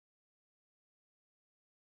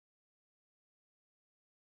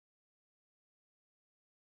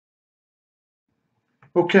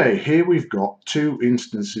Okay, here we've got two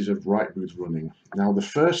instances of RightBooth running. Now the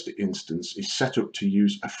first instance is set up to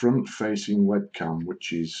use a front-facing webcam,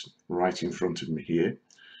 which is right in front of me here.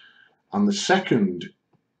 And the second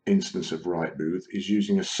instance of RightBooth is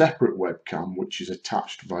using a separate webcam, which is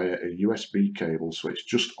attached via a USB cable, so it's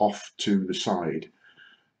just off to the side.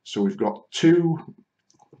 So we've got two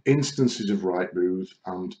instances of RightBooth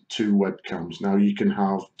and two webcams. Now you can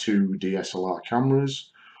have two DSLR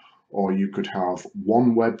cameras, or you could have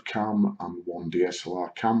one webcam and one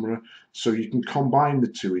DSLR camera, so you can combine the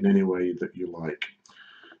two in any way that you like.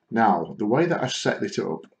 Now, the way that I've set it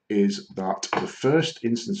up is that the first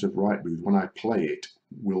instance of RightBooth, when I play it,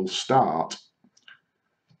 will start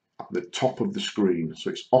at the top of the screen, so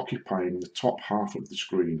it's occupying the top half of the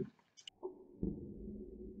screen.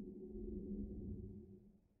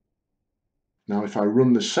 Now, if I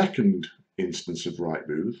run the second instance of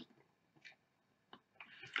RightBooth,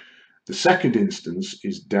 the second instance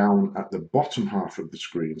is down at the bottom half of the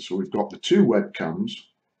screen. So we've got the two webcams,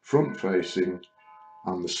 front facing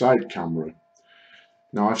and the side camera.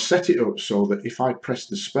 Now I've set it up so that if I press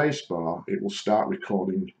the space bar, it will start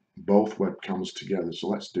recording both webcams together. So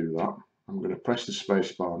let's do that. I'm going to press the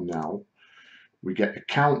space bar now. We get a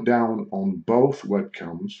countdown on both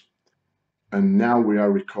webcams. And now we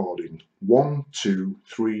are recording 1, 2,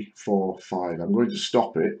 3, 4, 5. I'm going to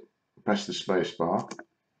stop it, press the space bar.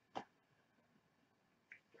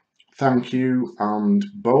 Thank you, and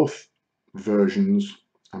both versions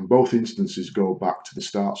and both instances go back to the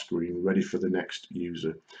start screen ready for the next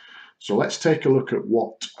user. So let's take a look at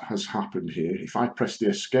what has happened here. If I press the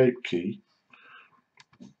escape key,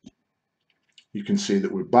 you can see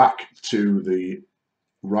that we're back to the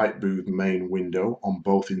RightBooth main window on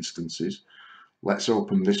both instances. Let's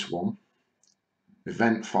open this one,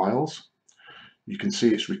 event files. You can see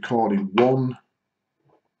it's recorded one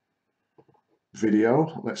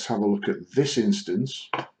video. Let's have a look at this instance,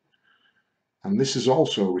 and this has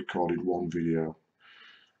also recorded one video.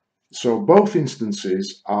 So both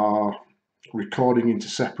instances are recording into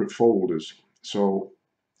separate folders. So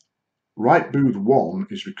RightBooth 1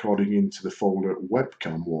 is recording into the folder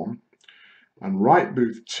webcam 1, and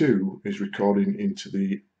RightBooth 2 is recording into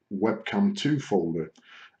the webcam 2 folder.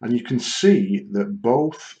 And you can see that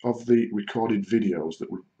both of the recorded videos that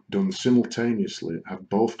were done simultaneously have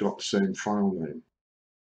both got the same file name.